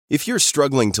If you're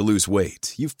struggling to lose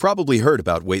weight, you've probably heard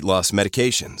about weight loss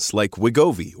medications like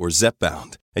Wegovy or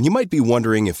Zepbound, and you might be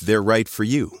wondering if they're right for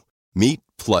you. Meet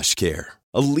PlushCare,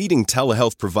 a leading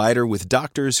telehealth provider with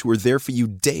doctors who are there for you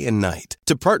day and night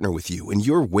to partner with you in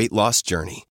your weight loss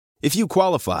journey. If you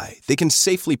qualify, they can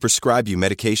safely prescribe you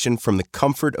medication from the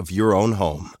comfort of your own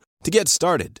home. To get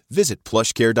started, visit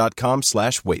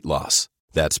plushcare.com/weightloss.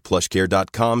 That's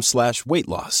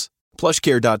plushcare.com/weightloss.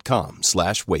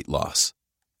 plushcare.com/weightloss.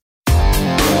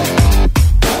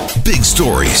 Big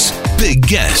stories, big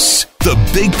guests, the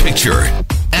big picture.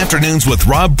 Afternoons with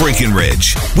Rob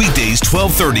Breckenridge. Weekdays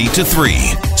 12:30 to 3,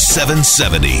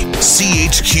 770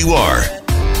 CHQR.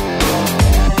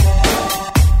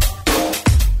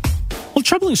 Well,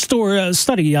 troubling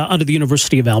study out of the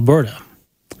University of Alberta.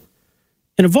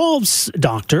 It involves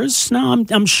doctors. Now,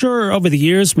 I'm sure over the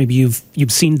years, maybe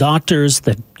you've seen doctors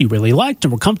that you really liked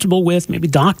and were comfortable with, maybe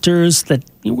doctors that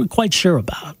you weren't quite sure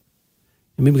about.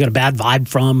 Maybe got a bad vibe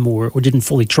from or didn't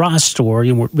fully trust, or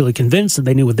you weren't really convinced that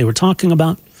they knew what they were talking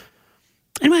about.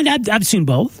 And I've seen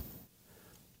both.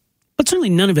 But certainly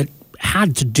none of it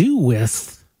had to do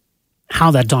with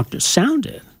how that doctor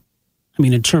sounded. I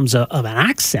mean, in terms of an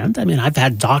accent, I mean, I've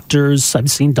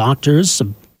seen doctors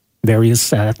of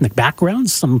various ethnic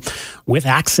backgrounds, some with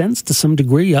accents to some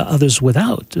degree, others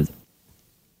without.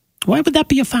 Why would that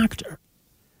be a factor?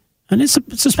 And I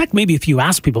suspect maybe if you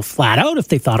asked people flat out if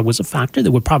they thought it was a factor, they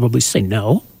would probably say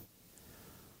no.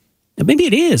 And maybe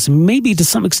it is. Maybe to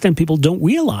some extent people don't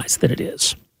realize that it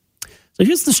is. So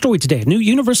here's the story today. A new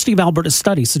University of Alberta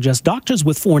study suggests doctors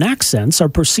with foreign accents are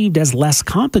perceived as less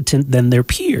competent than their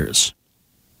peers.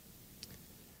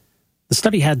 The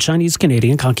study had Chinese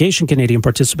Canadian, Caucasian Canadian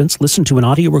participants listen to an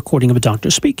audio recording of a doctor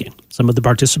speaking. Some of the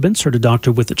participants heard a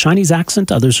doctor with a Chinese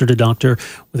accent, others heard a doctor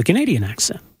with a Canadian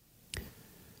accent.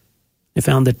 They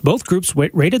found that both groups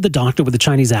rated the doctor with a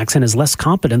Chinese accent as less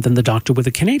competent than the doctor with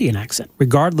a Canadian accent,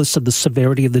 regardless of the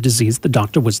severity of the disease the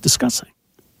doctor was discussing.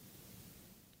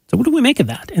 So what do we make of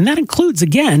that? And that includes,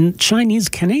 again, Chinese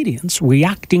Canadians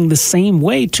reacting the same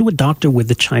way to a doctor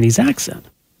with a Chinese accent.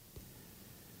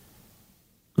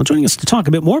 Well, joining us to talk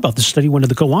a bit more about the study, one of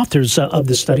the co-authors of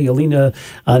the study, Alina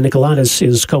Nicolaitis,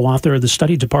 is co-author of the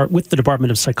study with the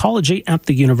Department of Psychology at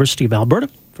the University of Alberta.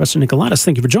 Professor Nicolaitis,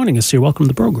 thank you for joining us here. Welcome to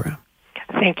the program.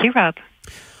 Thank you, Rob.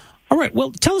 All right.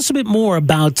 Well, tell us a bit more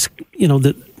about,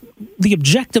 the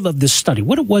objective of this study,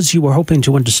 what it was you were hoping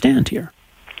to understand here.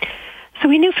 So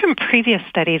we knew from previous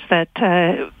studies that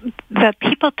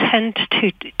people tend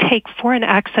to take foreign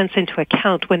accents into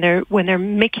account when they're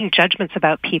making judgments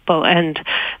about people, and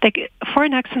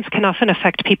foreign accents can often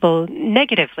affect people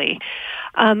negatively.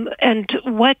 And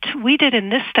what we did in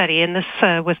this study, and this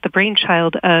was the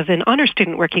brainchild of an honor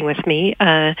student working with me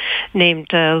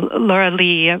named Laura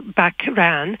Lee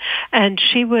Bakran, and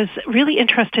she was really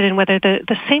interested in whether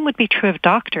the same would be true of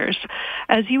doctors.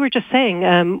 As you were just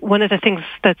saying, one of the things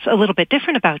that's a little bit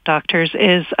different about doctors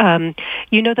is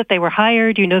that they were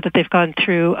hired, that they've gone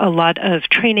through a lot of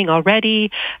training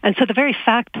already, and so the very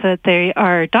fact that they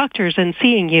are doctors and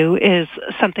seeing you is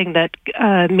something that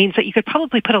means that you could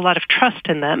probably put a lot of trust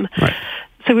in them. Right.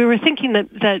 So we were thinking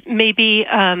that maybe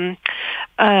a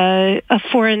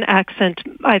foreign accent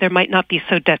either might not be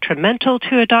so detrimental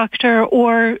to a doctor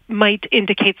or might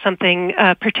indicate something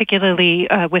particularly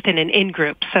within an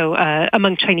in-group. So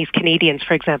among Chinese Canadians,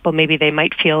 for example, maybe they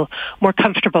might feel more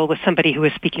comfortable with somebody who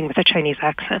is speaking with a Chinese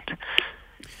accent.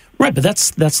 Right, but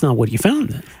that's not what you found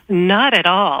then. Not at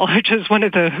all, which is one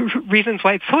of the reasons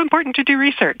why it's so important to do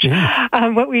research. Yeah.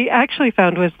 What we actually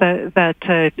found was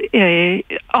that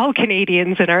all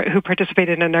Canadians who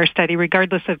participated in our study,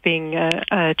 regardless of being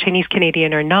a Chinese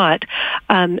Canadian or not,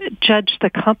 judged the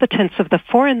competence of the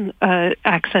foreign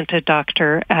accented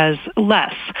doctor as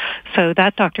less. So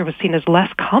that doctor was seen as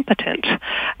less competent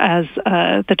as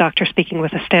the doctor speaking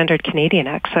with a standard Canadian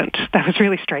accent. That was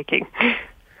really striking.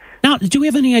 Now, do we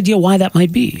have any idea why that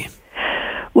might be?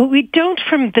 Well, we don't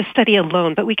from this study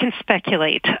alone, but we can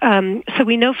speculate. So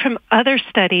we know from other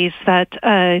studies that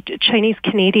Chinese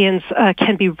Canadians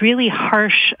can be really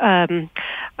harsh,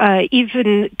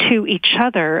 even to each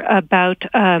other, about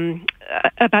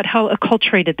how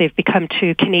acculturated they've become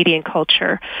to Canadian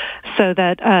culture. So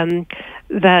that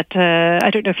I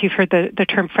don't know if you've heard the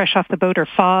term fresh off the boat or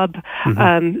FOB.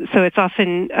 Mm-hmm. So it's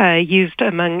often used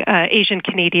among Asian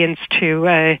Canadians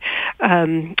to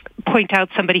point out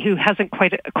somebody who hasn't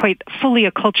quite quite fully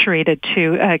acculturated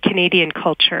to Canadian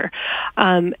culture,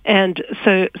 and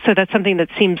so that's something that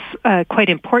seems quite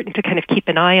important to kind of keep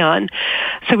an eye on.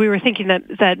 So we were thinking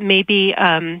that maybe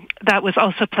that was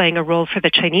also playing a role for the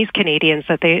Chinese Canadians,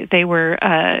 that they were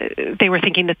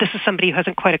thinking that this is somebody who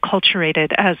hasn't quite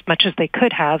acculturated as much as they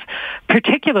could have,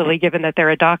 particularly given that they're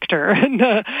a doctor and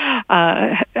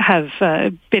have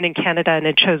been in Canada and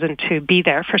had chosen to be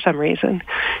there for some reason.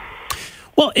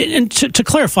 Well, and to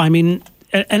clarify, I mean,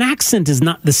 an accent is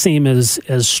not the same as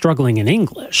struggling in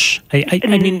English. I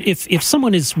mean, if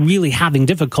someone is really having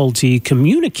difficulty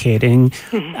communicating,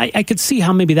 I could see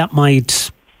how maybe that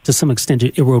might, to some extent,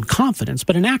 erode confidence.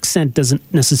 But an accent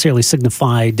doesn't necessarily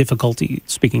signify difficulty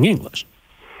speaking English.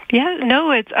 Yeah,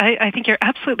 no, I think you're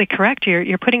absolutely correct.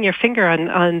 You're putting your finger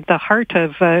on the heart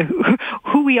of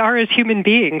who we are as human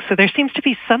beings. So there seems to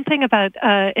be something about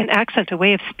an accent, a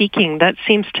way of speaking, that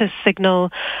seems to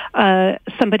signal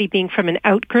somebody being from an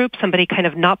out group, somebody kind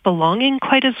of not belonging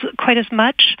quite as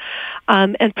much,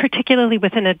 and particularly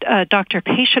within a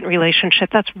doctor-patient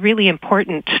relationship, that's really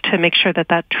important to make sure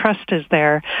that trust is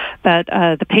there, that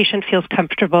the patient feels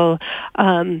comfortable.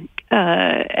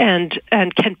 And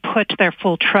can put their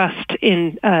full trust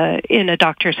in a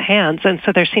doctor's hands, and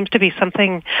so there seems to be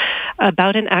something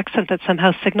about an accent that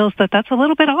somehow signals that that's a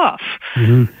little bit off.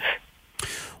 Mm-hmm.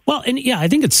 Well, and yeah, I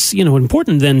think it's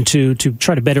important then to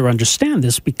try to better understand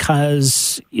this,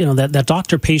 because that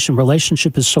doctor-patient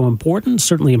relationship is so important.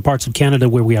 Certainly in parts of Canada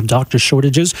where we have doctor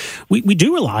shortages, we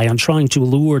do rely on trying to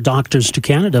lure doctors to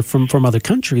Canada from other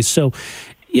countries. So,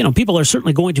 people are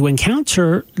certainly going to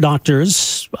encounter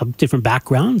doctors of different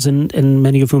backgrounds, and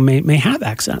many of whom may have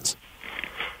accents.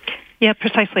 Yeah,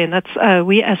 precisely. And that's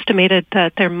we estimated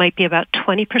that there might be about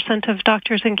 20% of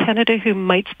doctors in Canada who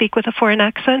might speak with a foreign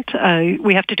accent.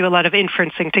 We have to do a lot of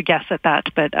inferencing to guess at that,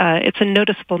 but it's a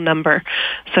noticeable number.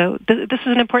 So this is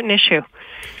an important issue.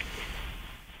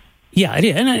 Yeah, it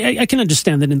is. And I can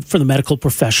understand that for the medical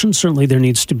profession, certainly there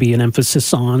needs to be an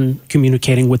emphasis on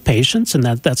communicating with patients, and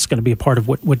that's going to be a part of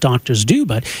what doctors do.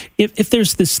 But if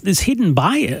there's this hidden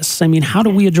bias, I mean, how do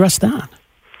we address that?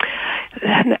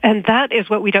 And that is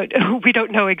what we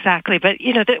don't know exactly, but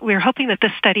that we're hoping that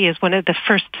this study is one of the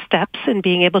first steps in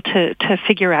being able to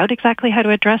figure out exactly how to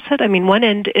address it. I mean, one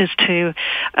end is to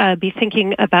be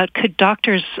thinking about could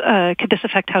this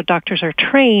affect how doctors are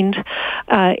trained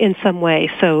in some way?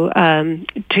 So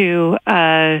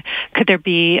could there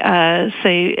be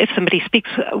say if somebody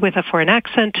speaks with a foreign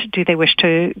accent, do they wish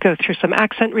to go through some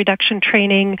accent reduction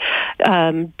training?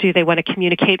 Do they want to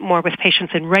communicate more with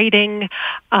patients in writing?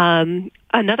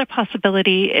 Another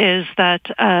possibility is that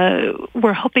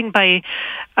we're hoping by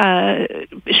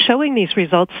showing these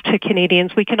results to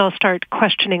Canadians, we can all start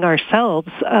questioning ourselves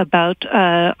about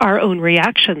our own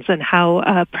reactions and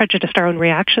how prejudiced our own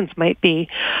reactions might be.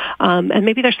 And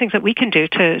maybe there's things that we can do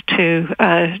to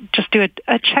just do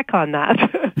a check on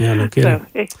that. Yeah, no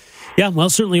kidding. Yeah, well,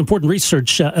 certainly important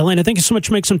research. Elena, thank you so much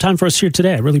for making some time for us here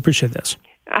today. I really appreciate this.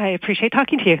 I appreciate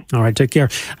talking to you. All right, take care.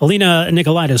 Elena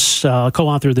Nicolaitis,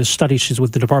 co-author of this study. She's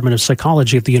with the Department of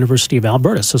Psychology at the University of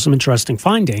Alberta. So some interesting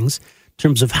findings in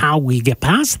terms of how we get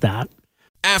past that.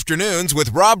 Afternoons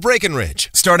with Rob Breckenridge,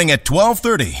 starting at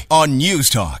 12:30 on News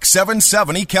Talk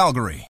 770 Calgary.